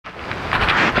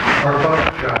Our Father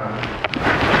John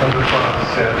on the cross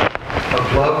said, "Of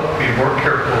love be more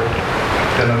careful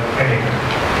than of anger."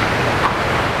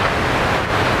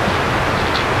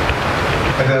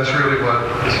 And that's really what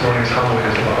this morning's homily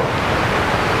is about.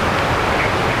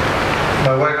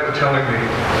 My wife was telling me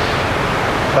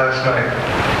last night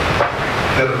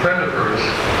that a friend of hers,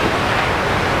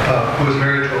 who was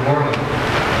married to a Mormon,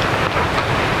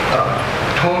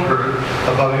 told her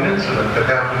about an incident that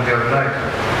happened the other night.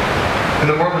 In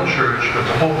the Mormon church, the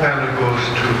whole family goes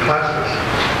to classes.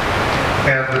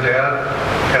 And the dad,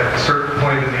 at a certain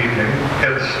point in the evening,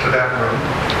 heads to that room.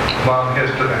 Mom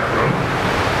heads to that room.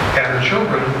 And the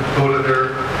children go to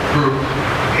their group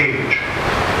age.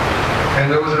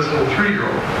 And there was this little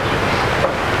 3-year-old.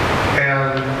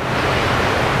 And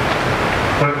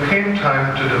when it came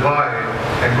time to divide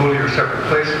and go to your separate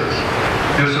places,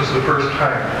 this was the first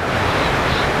time.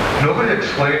 Nobody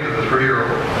explained to the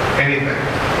 3-year-old anything.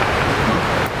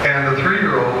 And the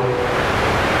 3-year-old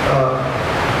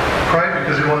cried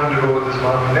because he wanted to go with his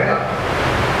mom and dad.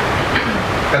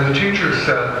 And the teacher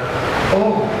said,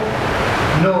 "Oh,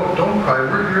 no, don't cry.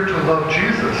 We're here to love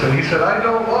Jesus." And he said, "I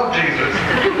don't love Jesus."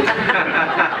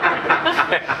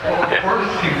 Well, of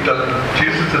course he doesn't.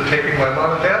 Jesus is taking my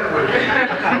mom and dad away.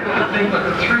 You think like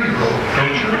a 3-year-old,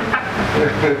 don't you?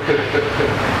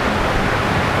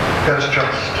 That's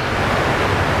just.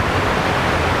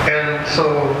 And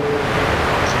so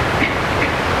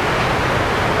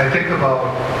I think about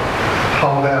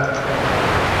how that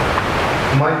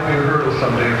might be a hurdle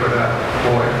someday for that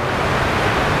boy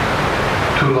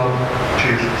to love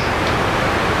Jesus.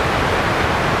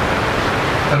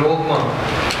 An old monk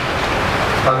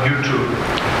on YouTube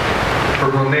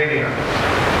from Romania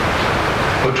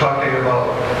was talking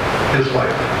about his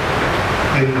life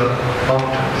in the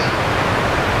mountains.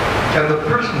 And the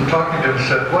person talking to him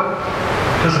said, "What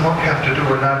does a monk have to do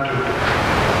or not do?"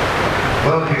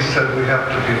 Well, he said, "We have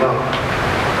to be loved."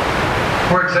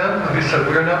 For example, he said,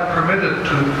 "We are not permitted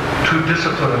to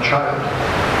discipline a child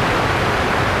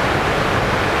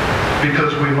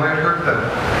because we might hurt them,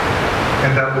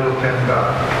 and that will offend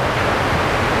God."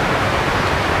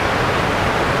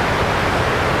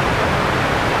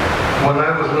 When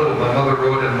I was little, my mother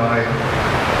wrote in my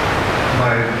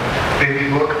baby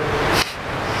book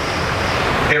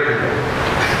everything.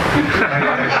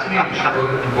 I sneezed, she wrote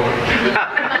it in the book.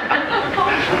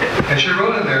 And she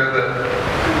wrote in there that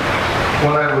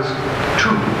when I was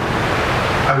 2,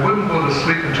 I wouldn't go to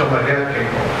sleep until my dad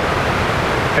came home.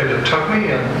 He had to tuck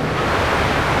me in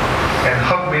and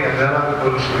hug me, and then I would go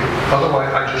to sleep.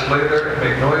 Otherwise, I'd just lay there and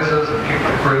make noises and keep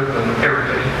my grip and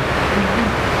everything.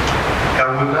 I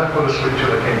would not go to sleep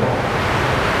till I came home.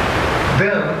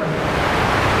 Then,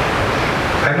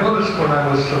 I noticed when I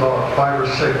was about 5 or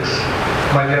 6,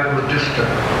 my dad was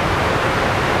distant.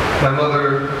 My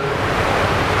mother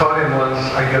caught him once,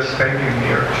 I guess, spanking me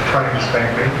or trying to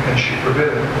spank me, and she forbid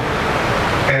him.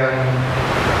 And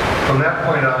from that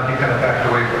point on, he kind of backed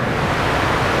away from me.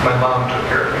 My mom took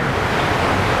care of me.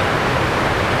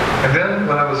 And then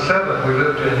when I was 7, we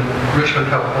lived in Richmond,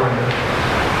 California.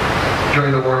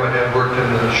 During the war, my dad worked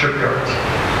in the shipyards.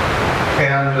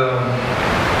 And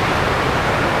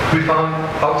we found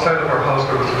outside of our house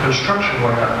there was a construction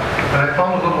going on. And I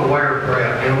found a little wire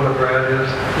brad. You know what a brad is?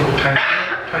 A little tiny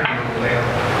little nail.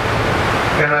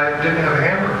 And I didn't have a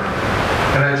hammer.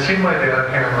 And I had seen my dad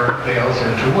hammer nails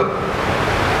into wood.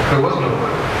 There was no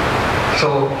wood.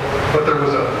 So, but there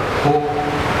was a whole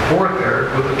board there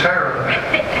with a tire on it.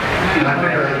 And I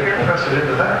think I pressed it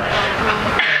into that.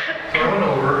 So I went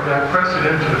over and I pressed it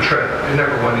into the tread. It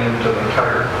never went into the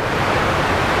tire.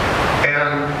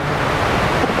 And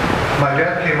my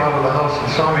dad came out of the house and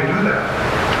saw me do that.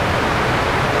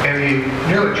 And he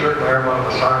nearly jerked my arm out of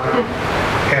the socket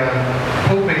and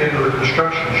pulled me into the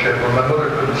construction shed where my mother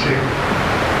couldn't see me.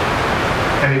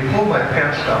 And he pulled my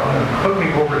pants down and put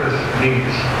me over his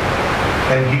knees.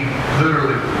 And he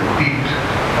literally beat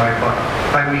my butt.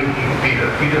 I mean, he beat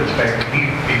it. He didn't spank me,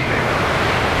 he beat me.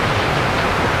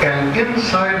 And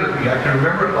inside of me, I can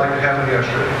remember it like it happened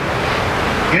yesterday.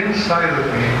 Inside of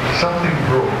me, something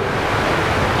broke.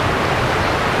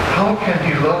 How can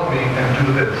he love me and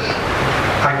do this?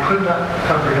 I could not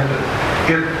comprehend it.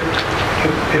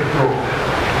 It broke.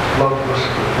 Love was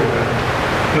broken.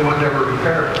 It was never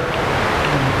repaired.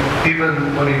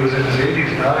 Even when he was in his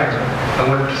 80s dying, I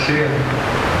went to see him,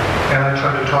 and I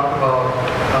tried to talk about,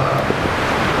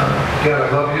 Dad, I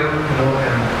love you,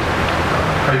 and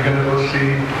are you going to go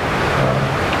see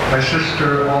my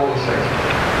sister, all those things.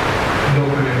 No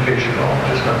communication at all,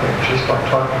 just nothing, just like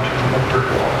talking to a brick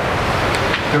wall.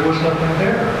 There was nothing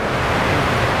there.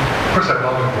 Of course, I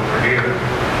longed for forgave it.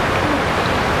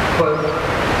 But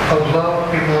Of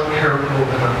love, be more careful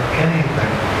than of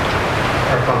anything,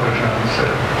 our Father John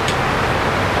said.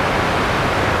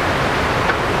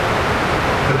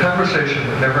 The conversation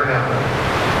that never happened.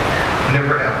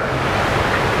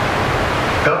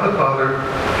 God the Father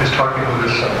is talking with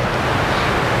his Son.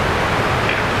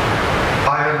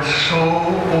 I am so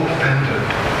offended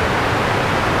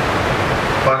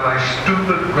by my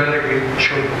stupid renegade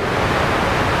children.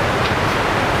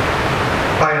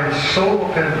 I am so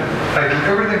offended. I do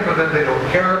everything for them. They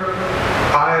don't care.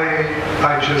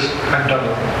 I'm done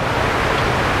with them.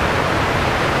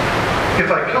 If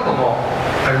I kill them all,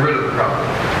 I'm rid of the problem.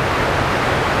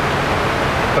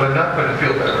 But I'm not going to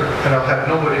feel better, and I'll have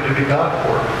nobody to be God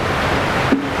for.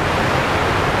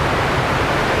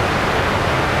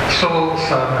 So,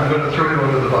 son, I'm going to throw you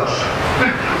under the bus.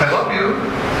 I love you,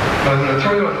 but I'm going to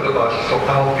throw you under the bus so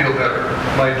I'll feel better.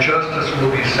 My justice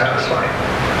will be satisfying.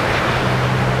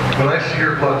 When I see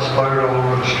your blood splattered all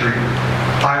over the street,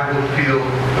 I will feel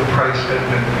the price that has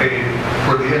been paid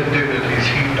for the indignities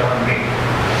heaped on me.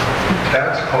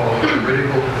 That's called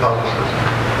juridical Catholicism.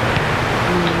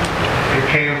 It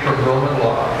came from Roman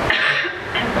law,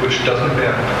 which doesn't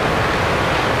bend.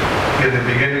 In the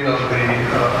beginning of the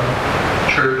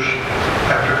church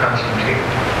after Constantine.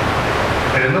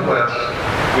 And in the West,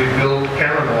 we built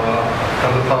canon law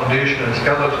on the foundation and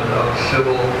skeleton of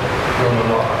civil Roman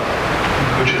law,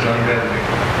 which is unbending.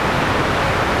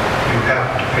 You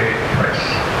have to pay the price.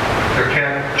 There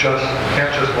can't just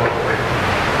walk away.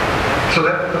 So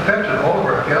that affected all of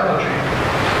our theology.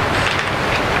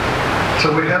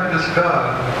 So we have this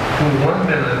God who 1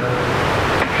 minute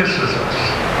kisses us,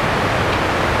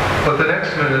 but the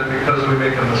next minute, because we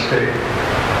make a mistake,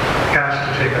 has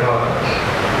to take it out of us.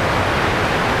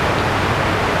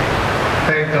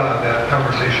 Thank God that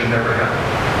conversation never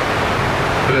happened.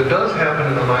 But it does happen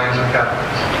in the minds of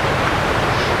Catholics.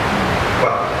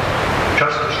 Well,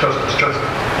 justice.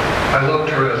 I love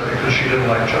Therese because she didn't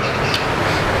like justice.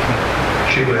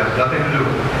 She would have nothing to do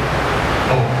with it.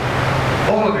 Oh,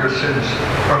 all of your sins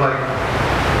are like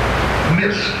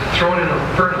mist thrown in a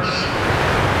furnace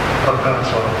of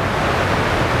God's love.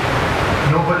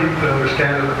 Nobody could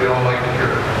understand it, but they all like to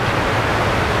hear it.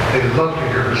 They love to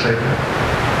hear her say that.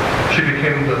 She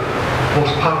became the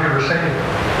most popular saint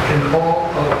in all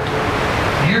of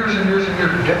years and years and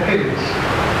years, decades.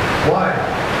 Why?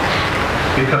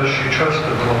 Because she trusted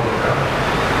the love of God.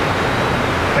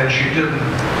 And she didn't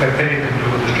have anything to do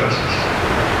with his justice.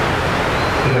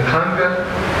 In the convent,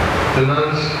 the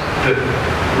nuns that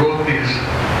wrote these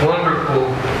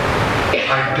wonderful,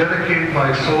 I dedicate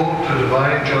my soul to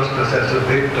divine justice as a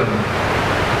victim.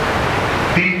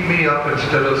 Beat me up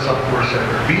instead of some poor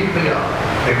sinner. Beat me up.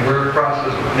 They wear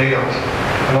crosses with nails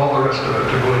and all the rest of it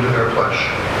to go into their flesh.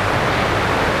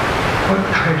 What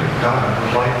kind of God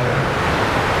would like that?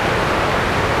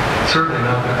 Certainly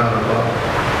not the God of love.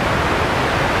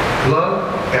 Love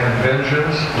and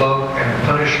vengeance, love and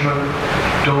punishment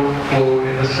don't flow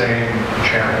in the same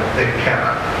channel. They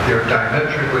cannot. They're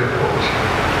diametrically opposed.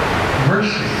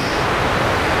 Mercy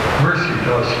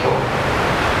does flow,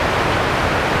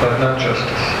 but not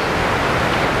justice.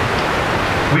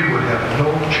 We would have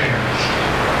no chance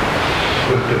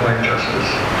with divine justice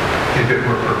if it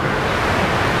were perfect.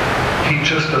 He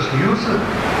just doesn't use it.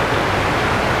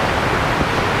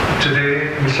 Today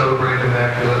we celebrate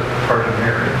Immaculate Heart of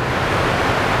Mary.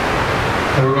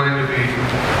 And we're going to be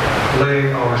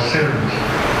laying our sins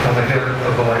on the head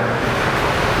of the Lamb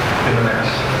in the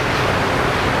Mass.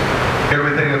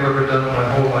 Everything I've ever done in my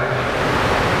whole life,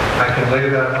 I can lay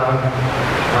that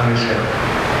on his head.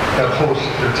 That host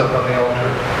that's up on the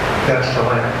altar, that's the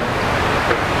Lamb.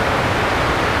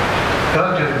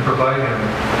 God didn't provide him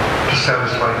to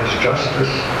satisfy his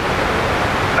justice.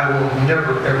 I will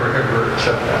never, ever, ever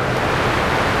accept that.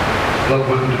 Love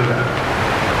wouldn't do that.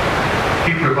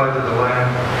 He provided the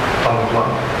Lamb out of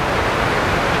love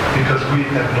because we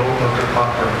had no other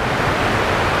offer.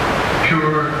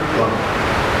 Pure love.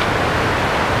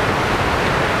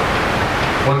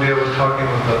 One day I was talking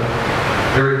with a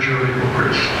very juridical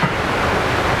priest,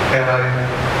 and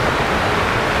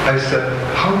I said,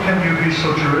 how can you be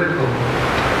so juridical?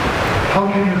 How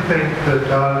can you think that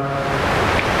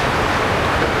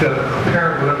that a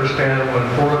parent would understand when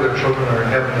 4 of their children are in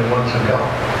heaven and one's in hell,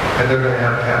 and they're going to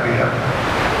have a happy heaven?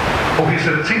 Oh, he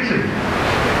said, it's easy.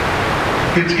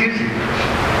 It's easy.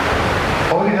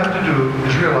 All you have to do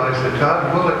is realize that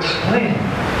God will explain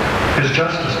his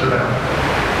justice to them.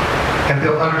 And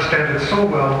they'll understand it so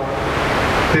well,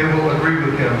 they will agree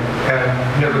with him and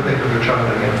never think of their child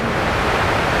again.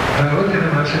 And I looked at him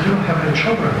and I said, you don't have any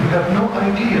children. You have no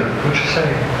idea what you're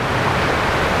saying.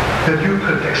 that you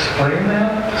could explain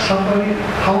that to somebody?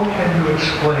 How can you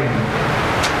explain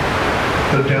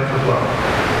the death of love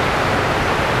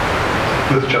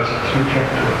with justice? You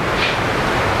can't do it.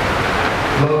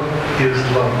 Love is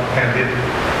love, and it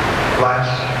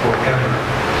lasts forever.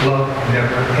 Love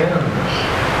never ends.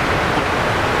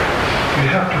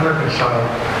 You have to reconcile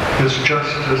this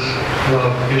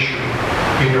justice-love issue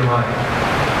in your mind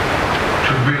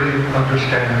to really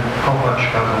understand how much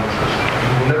God loves us. You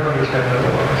will never understand that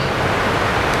otherwise.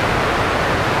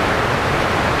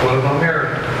 What about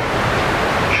Mary?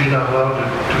 She's not allowed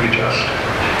to be just.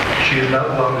 She is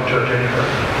not allowed to judge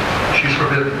anybody. She's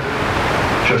forbidden,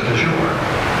 just as you are.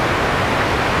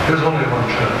 There's only one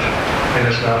judge, and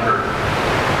it's not her.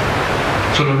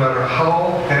 So no matter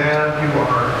how bad you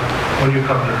are when you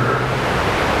come to her,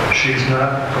 she's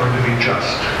not going to be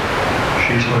just.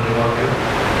 She's going to love you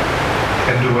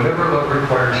and do whatever love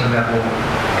requires in that moment.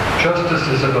 Justice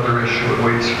is another issue. It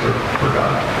waits for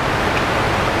God.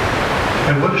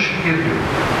 And what does she give you?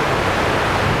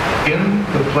 In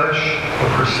the flesh of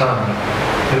her Son,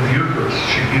 in the Eucharist,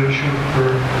 she gives you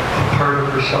a part of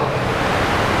herself.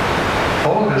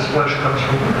 All of his flesh comes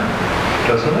from her,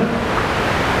 doesn't it?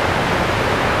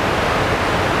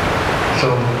 So,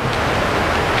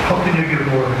 how can you give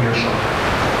more than yourself?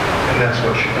 And that's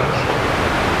what she does.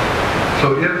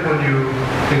 So if when you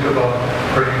think about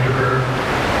praying to her,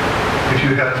 if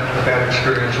you had a bad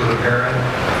experience with a parent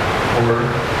or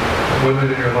women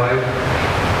in your life,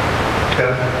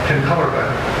 that can color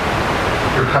that,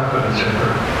 your confidence in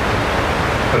her.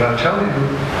 But I'll tell you,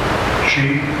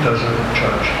 she doesn't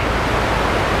judge.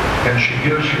 And she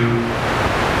gives you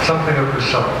something of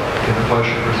herself in the flesh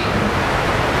of her Son.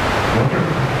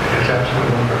 Wonderful. It's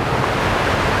absolutely wonderful.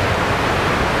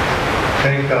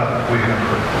 Thank God we have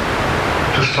her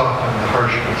to soften the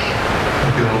harshness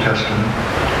of the Old Testament.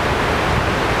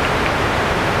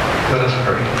 Let us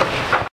pray.